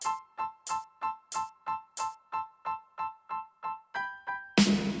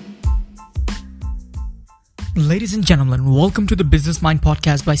Ladies and gentlemen, welcome to the Business Mind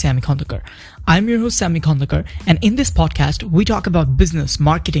podcast by Sammy Kondakar. I'm your host Sammy Kondakar, and in this podcast, we talk about business,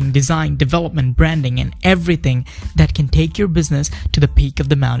 marketing, design, development, branding, and everything that can take your business to the peak of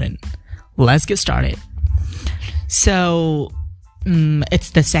the mountain. Let's get started. So, it's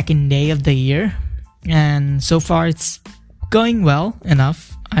the second day of the year, and so far it's going well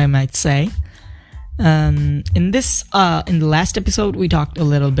enough, I might say. In the last episode, we talked a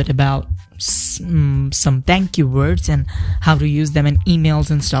little bit about some thank you words and how to use them in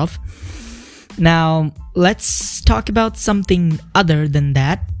emails and stuff. Now, let's talk about something other than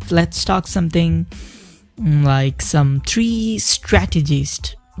that. Let's talk something like some 3 strategies,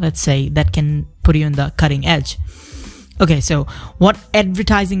 let's say, that can put you in the cutting edge. Okay, so what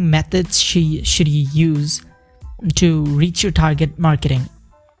advertising methods should you use to reach your target marketing?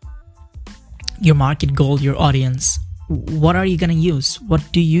 Your market goal, your audience. What are you gonna use?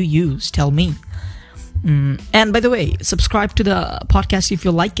 What do you use? Tell me. And by the way, subscribe to the podcast if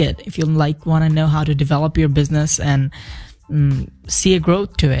you like it. If you want to know how to develop your business and see a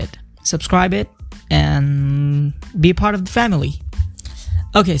growth to it, subscribe it and be a part of the family.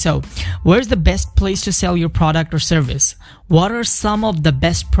 Okay, so where's the best place to sell your product or service? What are some of the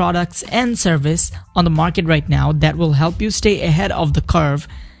best products and service on the market right now that will help you stay ahead of the curve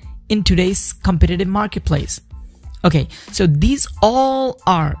in today's competitive marketplace? Okay, so these all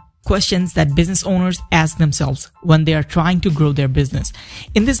are questions that business owners ask themselves when they are trying to grow their business.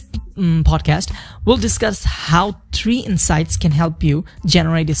 In this podcast, we'll discuss how 3 insights can help you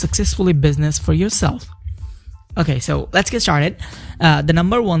generate a successful business for yourself. Okay, so let's get started. The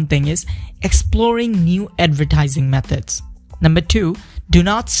number 1 thing is exploring new advertising methods. Number 2, do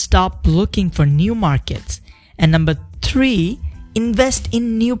not stop looking for new markets. And number 3, invest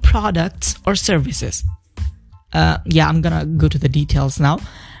in new products or services. I'm gonna go to the details now.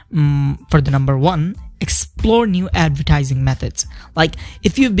 For the number 1, explore new advertising methods. Like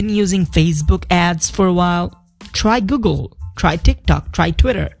if you've been using Facebook ads for a while, try Google, try TikTok, try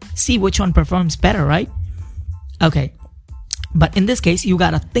Twitter. See which one performs better, right? Okay. But in this case, you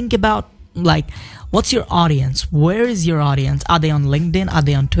gotta think about what's your audience? Where is your audience? Are they on LinkedIn? Are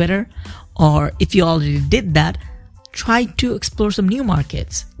they on Twitter? Or if you already did that, try to explore some new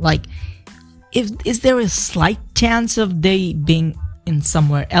markets. Is there a slight chance of they being in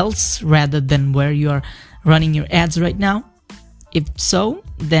somewhere else rather than where you are running your ads right now? If so,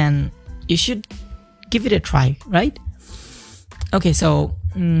 then you should give it a try, right? Okay, so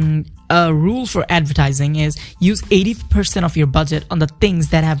a rule for advertising is use 80% of your budget on the things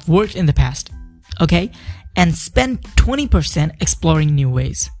that have worked in the past, okay? And spend 20% exploring new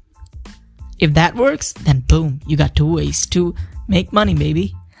ways. If that works, then boom, you got 2 ways to make money,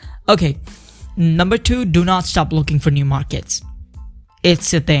 baby. Okay. Number 2, do not stop looking for new markets.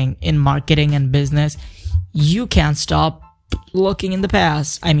 It's a thing in marketing and business. You can't stop looking in the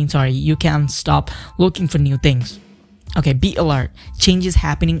past. You can't stop looking for new things. Okay, be alert. Change is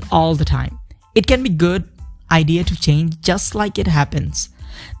happening all the time. It can be good idea to change just like it happens.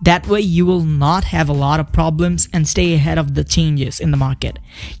 That way you will not have a lot of problems and stay ahead of the changes in the market.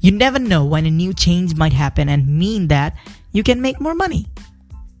 You never know when a new change might happen and mean that you can make more money.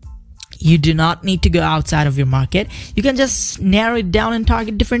 You do not need to go outside of your market. You can just narrow it down and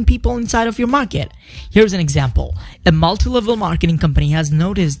target different people inside of your market. Here's an example. A multi-level marketing company has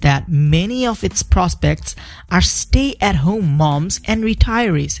noticed that many of its prospects are stay-at-home moms and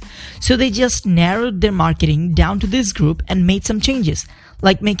retirees. So they just narrowed their marketing down to this group and made some changes,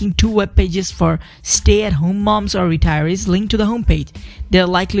 like making 2 web pages for stay-at-home moms or retirees linked to the homepage. They're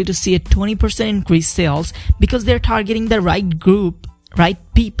likely to see a 20% increase sales because they're targeting the right group, right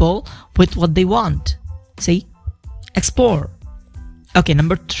people with what they want. See? Explore. Okay,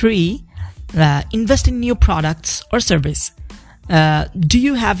 number 3, invest in new products or service. Do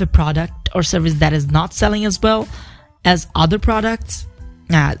you have a product or service that is not selling as well as other products?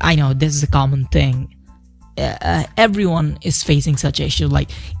 I know this is a common thing. Everyone is facing such issue.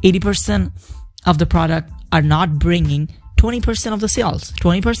 80% of the product are not bringing 20% of the sales.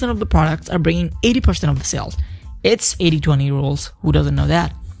 20% of the products are bringing 80% of the sales. It's 80-20 rules. Who doesn't know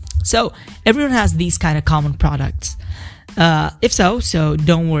that? So everyone has these kind of common products. If so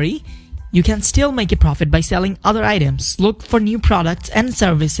don't worry. You can still make a profit by selling other items. Look for new products and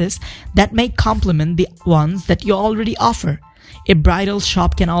services that may complement the ones that you already offer. A bridal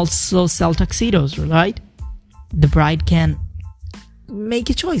shop can also sell tuxedos, right? The bride can make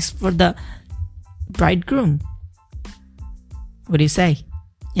a choice for the bridegroom. What do you say?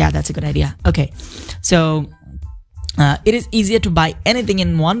 Yeah, that's a good idea. Okay, so it is easier to buy anything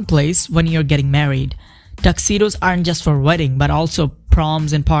in one place when you're getting married. Tuxedos aren't just for wedding, but also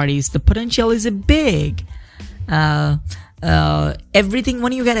proms and parties. The potential is big. everything,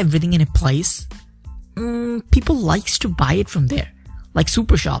 when you get everything in a place, people likes to buy it from there, like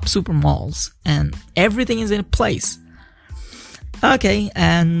super shops, super malls, and everything is in a place. Okay,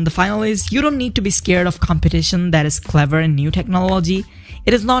 and the final is, you don't need to be scared of competition that is clever and new technology.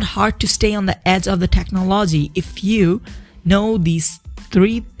 It is not hard to stay on the edge of the technology if you know these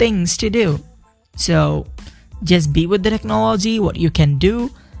 3 things to do. So just be with the technology, what you can do,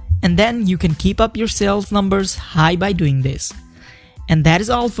 and then you can keep up your sales numbers high by doing this. And that is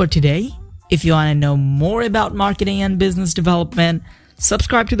all for today. If you want to know more about marketing and business development,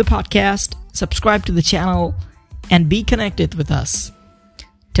 subscribe to the podcast, subscribe to the channel, and be connected with us.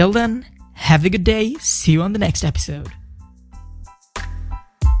 Till then, have a good day. See you on the next episode.